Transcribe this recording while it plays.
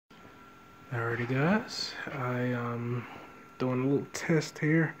Alrighty guys, I doing a little test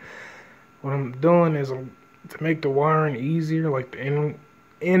here. What I'm doing is to make the wiring easier, like the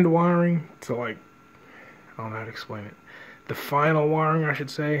end wiring, to like, I don't know how to explain it. The final wiring, I should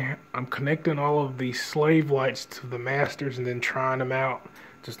say. I'm connecting all of the slave lights to the masters and then trying them out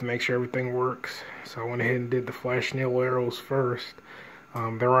just to make sure everything works. So I went ahead and did the flashing yellow arrows first.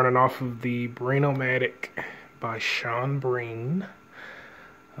 They're running off of the Brain-O-Matic by Sean Breen.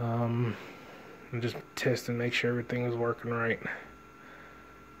 I'm just testing, make sure everything is working right.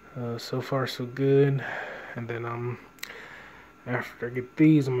 So far so good. And then after I get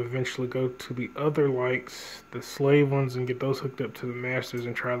these, I'm eventually go to the other lights, the slave ones, and get those hooked up to the masters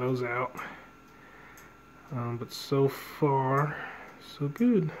and try those out. But so far so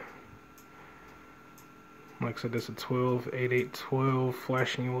good. Like I said, this is a 12-8-8-12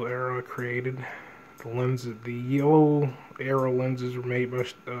 flashing yellow arrow I created. The lenses, the yellow arrow lenses were made by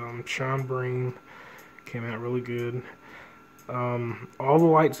Sean Breen. Came out really good. All the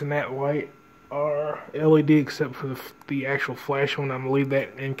lights in that light are LED except for the actual flash one. I'm gonna leave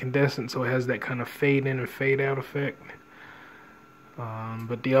that incandescent so it has that kind of fade in and fade out effect.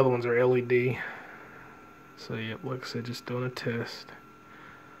 But the other ones are LED. So yeah, like I said, just doing a test.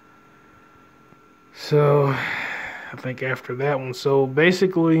 So I think after that one, so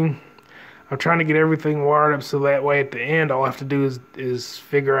basically I'm trying to get everything wired up so that way at the end all I have to do is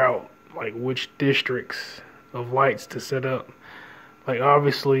figure out like which districts of lights to set up. Like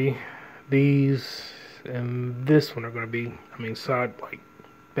obviously these and this one are going to be, I mean, side, like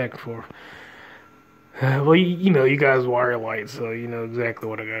back and forth. Well, you know, you guys wire lights, so you know exactly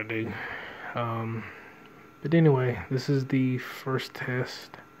what I got to do. But anyway, this is the first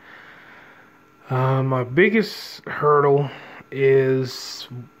test. My biggest hurdle is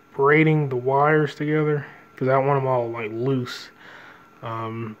braiding the wires together because I want them all like loose.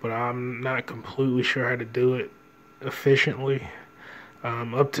 But I'm not completely sure how to do it efficiently.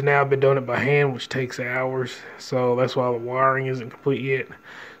 Up to now I've been doing it by hand, which takes hours, so that's why the wiring isn't complete yet.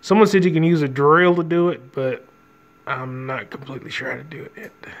 Someone said you can use a drill to do it, but I'm not completely sure how to do it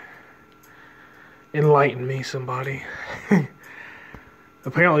yet. Enlighten me, somebody.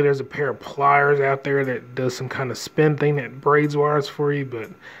 Apparently there's a pair of pliers out there that does some kind of spin thing that braids wires for you,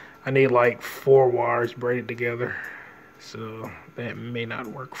 but I need like 4 wires braided together, so that may not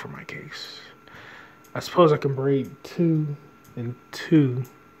work for my case. I suppose I can braid 2 and 2.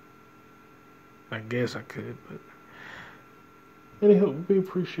 I guess I could, but any help would be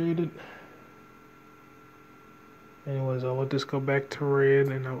appreciated. Anyways, I'll let this go back to red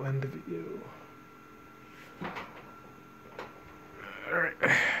and I'll end the video. Alright.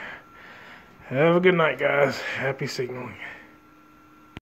 Have a good night, guys. Happy signaling.